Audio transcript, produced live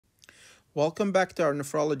Welcome back to our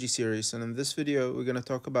nephrology series, and in this video we're going to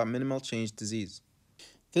talk about minimal change disease.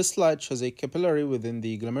 This slide shows a capillary within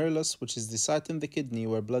the glomerulus, which is the site in the kidney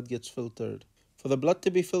where blood gets filtered. For the blood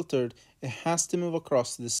to be filtered, it has to move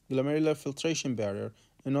across this glomerular filtration barrier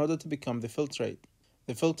in order to become the filtrate.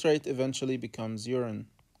 The filtrate eventually becomes urine.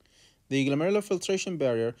 The glomerular filtration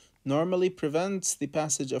barrier normally prevents the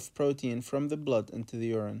passage of protein from the blood into the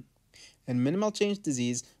urine. In minimal change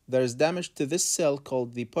disease, there is damage to this cell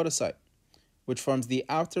called the podocyte, which forms the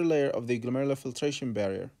outer layer of the glomerular filtration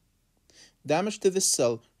barrier. Damage to this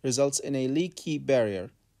cell results in a leaky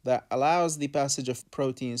barrier that allows the passage of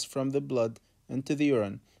proteins from the blood into the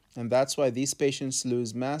urine, and that's why these patients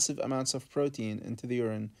lose massive amounts of protein into the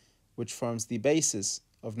urine, which forms the basis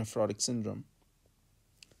of nephrotic syndrome.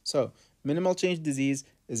 So, minimal change disease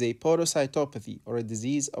is a podocytopathy, or a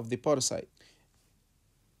disease of the podocyte.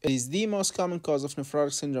 It is the most common cause of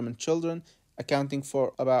nephrotic syndrome in children, accounting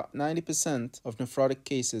for about 90% of nephrotic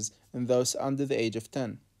cases in those under the age of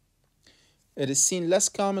 10. It is seen less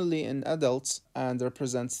commonly in adults and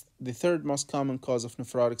represents the third most common cause of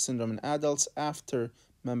nephrotic syndrome in adults after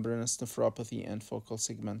membranous nephropathy and focal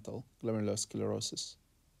segmental glomerulosclerosis.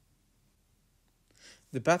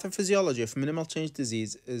 The pathophysiology of minimal change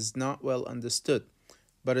disease is not well understood,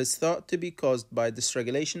 but is thought to be caused by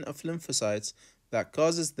dysregulation of lymphocytes that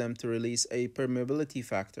causes them to release a permeability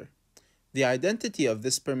factor. The identity of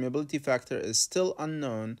this permeability factor is still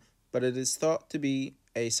unknown, but it is thought to be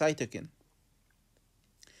a cytokine.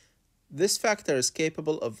 This factor is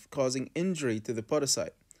capable of causing injury to the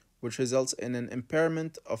podocyte, which results in an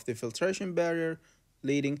impairment of the filtration barrier,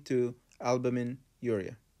 leading to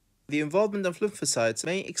albuminuria. The involvement of lymphocytes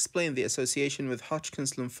may explain the association with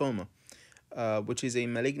Hodgkin's lymphoma, which is a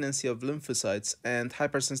malignancy of lymphocytes and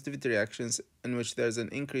hypersensitivity reactions in which there is an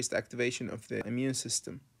increased activation of the immune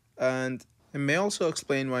system. And it may also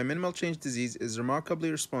explain why minimal change disease is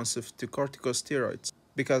remarkably responsive to corticosteroids,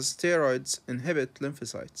 because steroids inhibit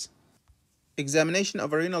lymphocytes. Examination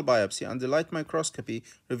of a renal biopsy under light microscopy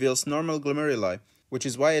reveals normal glomeruli, which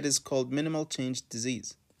is why it is called minimal change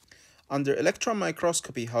disease. Under electron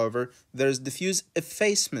microscopy, however, there is diffuse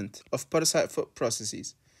effacement of podocyte foot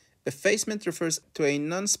processes. Effacement refers to a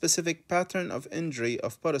non-specific pattern of injury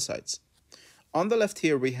of podocytes. On the left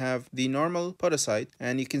here we have the normal podocyte,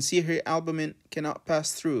 and you can see here albumin cannot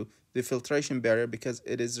pass through the filtration barrier because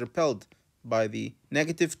it is repelled by the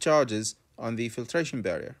negative charges on the filtration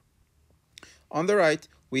barrier. On the right,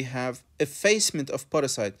 we have effacement of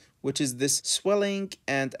podocyte, which is this swelling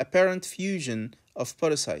and apparent fusion of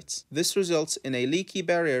podocytes. This results in a leaky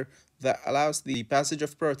barrier that allows the passage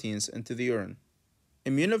of proteins into the urine.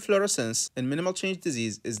 Immunofluorescence in minimal change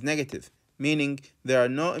disease is negative, meaning there are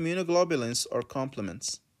no immunoglobulins or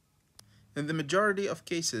complements. In the majority of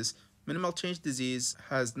cases, minimal change disease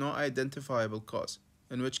has no identifiable cause,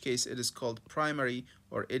 in which case it is called primary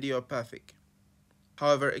or idiopathic.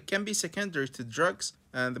 However, it can be secondary to drugs,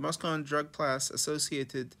 and the most common drug class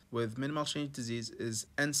associated with minimal change disease is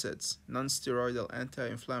NSAIDs, non-steroidal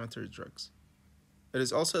anti-inflammatory drugs. It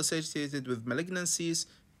is also associated with malignancies,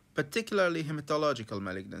 particularly hematological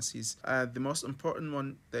malignancies. The most important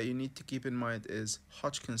one that you need to keep in mind is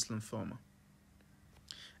Hodgkin's lymphoma.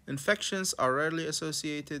 Infections are rarely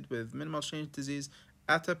associated with minimal change disease,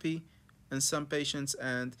 atopy in some patients,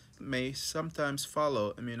 and may sometimes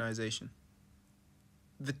follow immunization.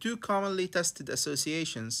 The two commonly tested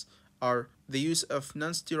associations are the use of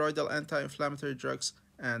non-steroidal anti-inflammatory drugs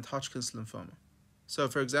and Hodgkin's lymphoma. So,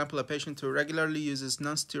 for example, a patient who regularly uses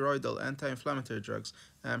non-steroidal anti-inflammatory drugs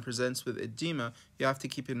and presents with edema, you have to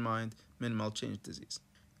keep in mind minimal change disease.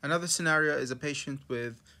 Another scenario is a patient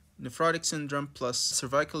with nephrotic syndrome plus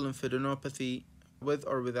cervical lymphadenopathy with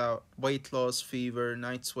or without weight loss, fever,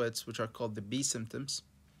 night sweats, which are called the B symptoms.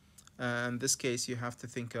 In this case, you have to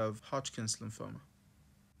think of Hodgkin's lymphoma.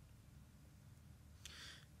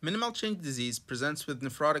 Minimal change disease presents with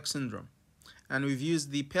nephrotic syndrome, and we've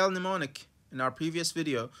used the pale mnemonic in our previous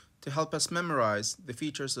video to help us memorize the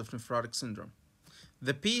features of nephrotic syndrome.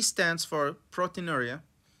 The P stands for proteinuria,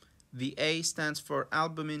 the A stands for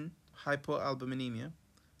albumin, hypoalbuminemia,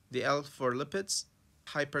 the L for lipids,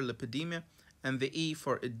 hyperlipidemia, and the E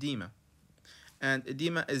for edema. And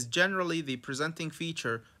edema is generally the presenting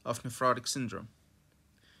feature of nephrotic syndrome.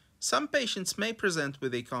 Some patients may present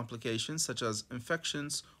with a complication such as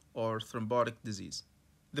infections or thrombotic disease.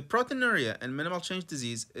 The proteinuria in minimal change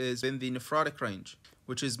disease is in the nephrotic range,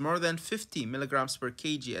 which is more than 50 milligrams per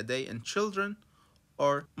kg a day in children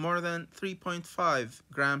or more than 3.5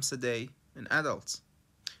 grams a day in adults.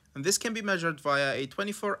 And this can be measured via a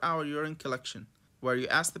 24-hour urine collection, where you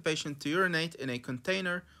ask the patient to urinate in a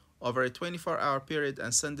container over a 24-hour period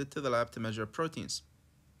and send it to the lab to measure proteins.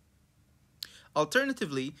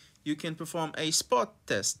 Alternatively, you can perform a spot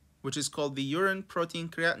test, which is called the urine protein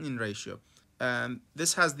creatinine ratio.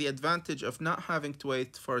 This has the advantage of not having to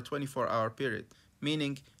wait for a 24-hour period,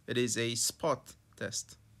 meaning it is a spot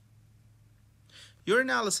test.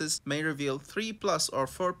 Urinalysis may reveal 3+ or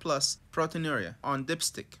 4+ proteinuria on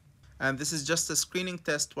dipstick, and this is just a screening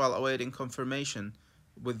test while awaiting confirmation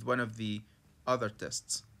with one of the other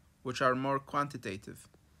tests, which are more quantitative.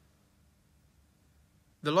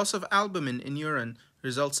 The loss of albumin in urine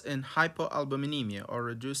results in hypoalbuminemia or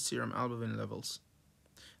reduced serum albumin levels.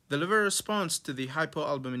 The liver responds to the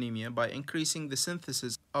hypoalbuminemia by increasing the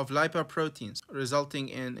synthesis of lipoproteins, resulting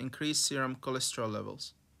in increased serum cholesterol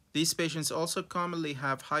levels. These patients also commonly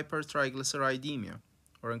have hypertriglyceridemia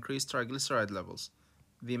or increased triglyceride levels,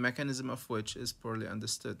 the mechanism of which is poorly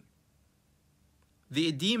understood. The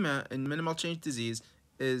edema in minimal change disease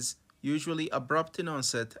is usually abrupt in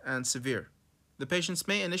onset and severe. The patients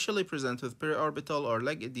may initially present with periorbital or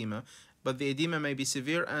leg edema, but the edema may be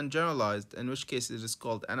severe and generalized, in which case it is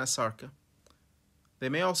called anasarca. They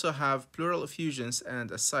may also have pleural effusions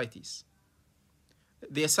and ascites.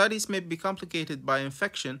 The ascites may be complicated by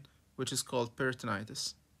infection, which is called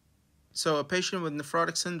peritonitis. So a patient with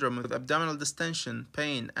nephrotic syndrome with abdominal distension,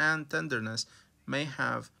 pain, and tenderness may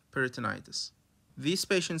have peritonitis. These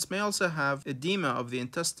patients may also have edema of the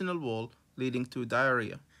intestinal wall, leading to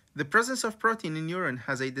diarrhea. The presence of protein in urine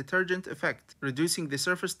has a detergent effect, reducing the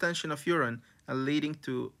surface tension of urine and leading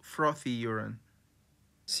to frothy urine.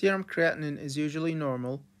 Serum creatinine is usually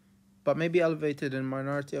normal, but may be elevated in a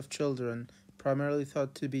minority of children, primarily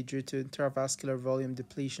thought to be due to intravascular volume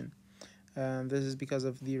depletion. And this is because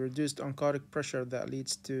of the reduced oncotic pressure that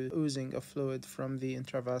leads to oozing of fluid from the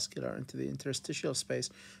intravascular into the interstitial space,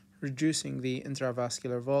 reducing the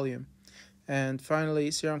intravascular volume. And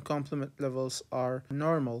finally, serum complement levels are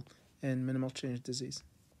normal in minimal change disease.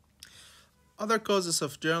 Other causes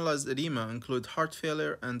of generalized edema include heart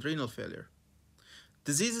failure and renal failure.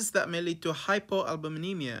 Diseases that may lead to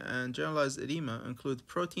hypoalbuminemia and generalized edema include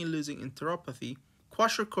protein-losing enteropathy,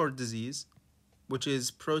 Kwashiorkor disease, which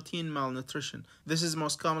is protein malnutrition. This is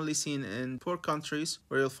most commonly seen in poor countries,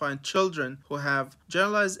 where you'll find children who have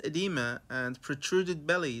generalized edema and protruded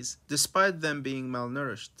bellies despite them being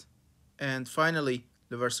malnourished. And finally,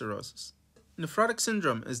 liver cirrhosis. Nephrotic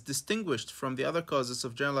syndrome is distinguished from the other causes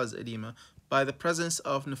of generalized edema by the presence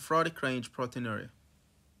of nephrotic range proteinuria.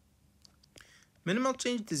 Minimal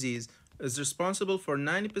change disease is responsible for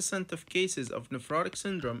 90% of cases of nephrotic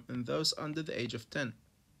syndrome in those under the age of 10.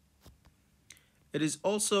 It is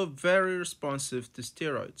also very responsive to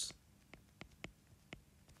steroids.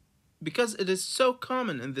 Because it is so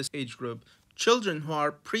common in this age group, children who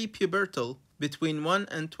are prepubertal between 1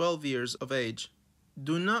 and 12 years of age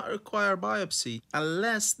do not require biopsy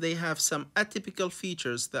unless they have some atypical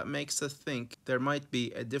features that makes us think there might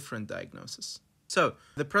be a different diagnosis. So,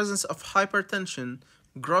 the presence of hypertension,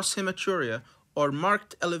 gross hematuria, or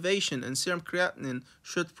marked elevation in serum creatinine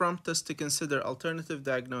should prompt us to consider alternative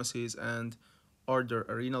diagnoses and order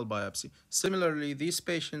a renal biopsy. Similarly, these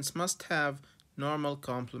patients must have normal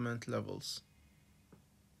complement levels.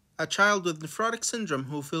 A child with nephrotic syndrome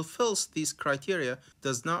who fulfills these criteria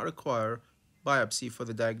does not require biopsy for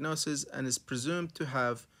the diagnosis and is presumed to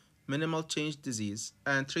have minimal change disease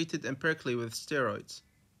and treated empirically with steroids.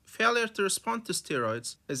 Failure to respond to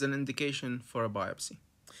steroids is an indication for a biopsy.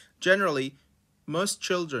 Generally, most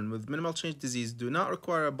children with minimal change disease do not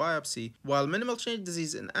require a biopsy, while minimal change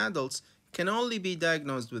disease in adults can only be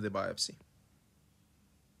diagnosed with a biopsy.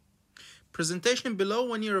 Presentation below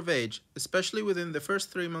 1 year of age, especially within the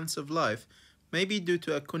first 3 months of life, may be due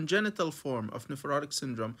to a congenital form of nephrotic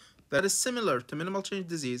syndrome that is similar to minimal change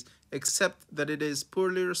disease, except that it is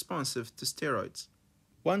poorly responsive to steroids.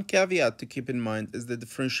 One caveat to keep in mind is the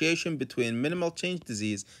differentiation between minimal change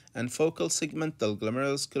disease and focal segmental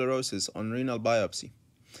glomerulosclerosis on renal biopsy.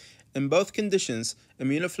 In both conditions,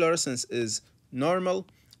 immunofluorescence is normal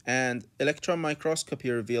and electron microscopy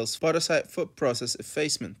reveals podocyte foot process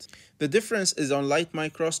effacement. The difference is on light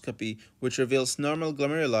microscopy, which reveals normal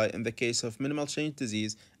glomeruli in the case of minimal change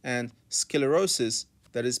disease, and sclerosis,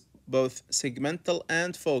 that is both segmental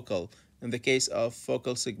and focal, in the case of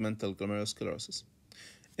focal segmental glomerulosclerosis.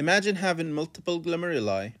 Imagine having multiple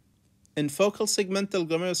glomeruli. In focal segmental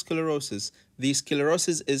glomerulosclerosis, the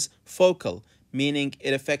sclerosis is focal, meaning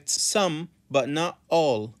it affects some but not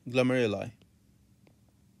all glomeruli.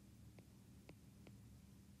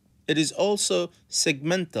 It is also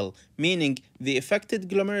segmental, meaning the affected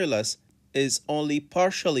glomerulus is only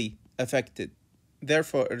partially affected.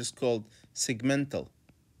 Therefore, it is called segmental.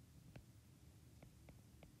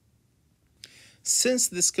 Since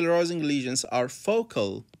the sclerosing lesions are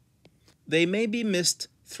focal, they may be missed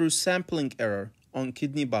through sampling error on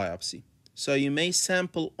kidney biopsy. So you may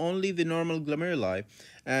sample only the normal glomeruli,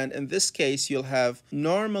 and in this case you'll have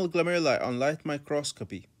normal glomeruli on light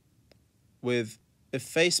microscopy with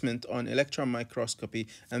effacement on electron microscopy,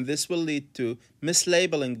 and this will lead to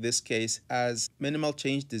mislabeling this case as minimal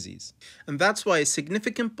change disease. And that's why a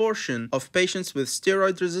significant portion of patients with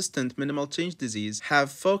steroid-resistant minimal change disease have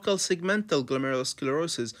focal segmental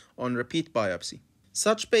glomerulosclerosis on repeat biopsy.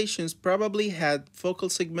 Such patients probably had focal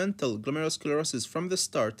segmental glomerulosclerosis from the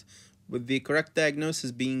start, with the correct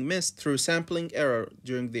diagnosis being missed through sampling error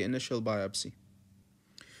during the initial biopsy.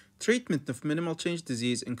 Treatment of minimal change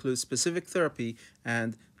disease includes specific therapy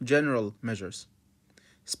and general measures.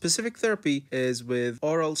 Specific therapy is with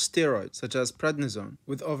oral steroids, such as prednisone,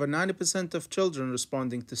 with over 90% of children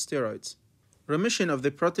responding to steroids. Remission of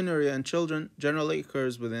the proteinuria in children generally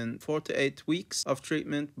occurs within 4 to 8 weeks of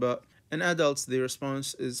treatment, but in adults the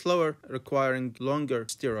response is slower, requiring longer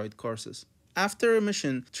steroid courses. After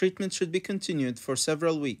remission, treatment should be continued for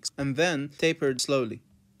several weeks and then tapered slowly.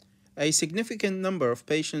 A significant number of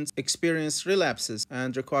patients experience relapses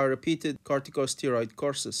and require repeated corticosteroid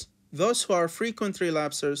courses. Those who are frequent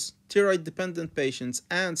relapsers, steroid-dependent patients,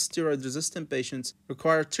 and steroid-resistant patients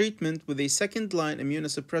require treatment with a second-line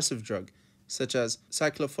immunosuppressive drug, such as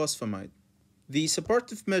cyclophosphamide. The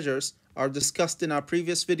supportive measures are discussed in our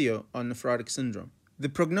previous video on nephrotic syndrome. The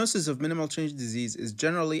prognosis of minimal change disease is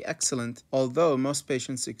generally excellent, although most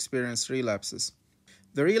patients experience relapses.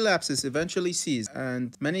 The relapses eventually cease,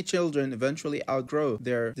 and many children eventually outgrow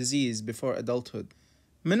their disease before adulthood.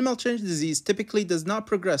 Minimal change disease typically does not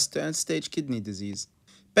progress to end-stage kidney disease.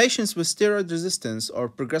 Patients with steroid resistance or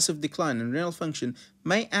progressive decline in renal function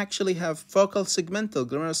may actually have focal segmental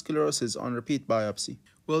glomerulosclerosis on repeat biopsy.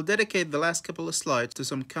 We'll dedicate the last couple of slides to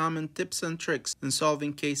some common tips and tricks in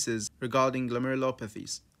solving cases regarding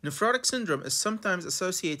glomerulopathies. Nephrotic syndrome is sometimes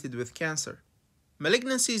associated with cancer.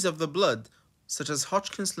 Malignancies of the blood, such as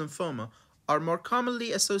Hodgkin's lymphoma, are more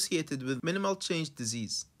commonly associated with minimal change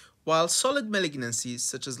disease, while solid malignancies,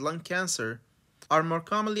 such as lung cancer, are more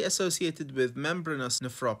commonly associated with membranous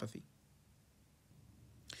nephropathy.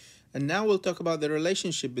 And now we'll talk about the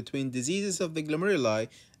relationship between diseases of the glomeruli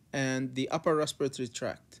and the upper respiratory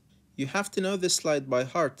tract. You have to know this slide by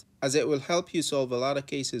heart, as it will help you solve a lot of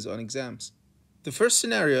cases on exams. The first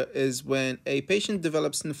scenario is when a patient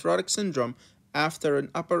develops nephrotic syndrome after an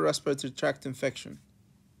upper respiratory tract infection,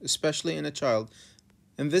 especially in a child.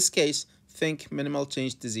 In this case, think minimal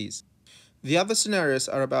change disease. The other scenarios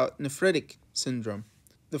are about nephritic syndrome.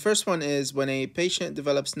 The first one is when a patient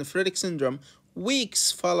develops nephritic syndrome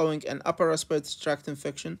weeks following an upper respiratory tract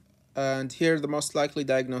infection, and here the most likely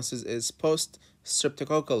diagnosis is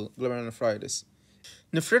post-streptococcal glomerulonephritis.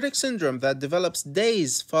 Nephritic syndrome that develops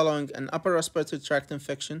days following an upper respiratory tract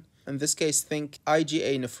infection, in this case think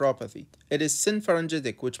IgA nephropathy. It is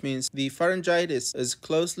synpharyngitic, which means the pharyngitis is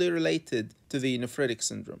closely related to the nephritic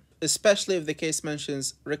syndrome, especially if the case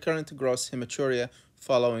mentions recurrent gross hematuria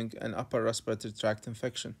following an upper respiratory tract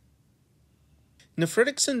infection.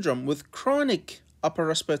 Nephritic syndrome with chronic upper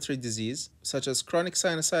respiratory disease, such as chronic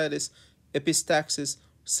sinusitis, epistaxis,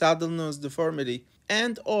 saddle nose deformity,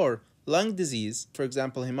 and or lung disease, for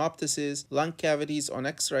example hemoptysis, lung cavities on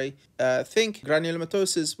X-ray, think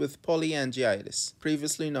granulomatosis with polyangiitis,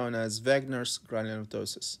 previously known as Wegener's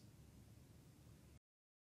granulomatosis.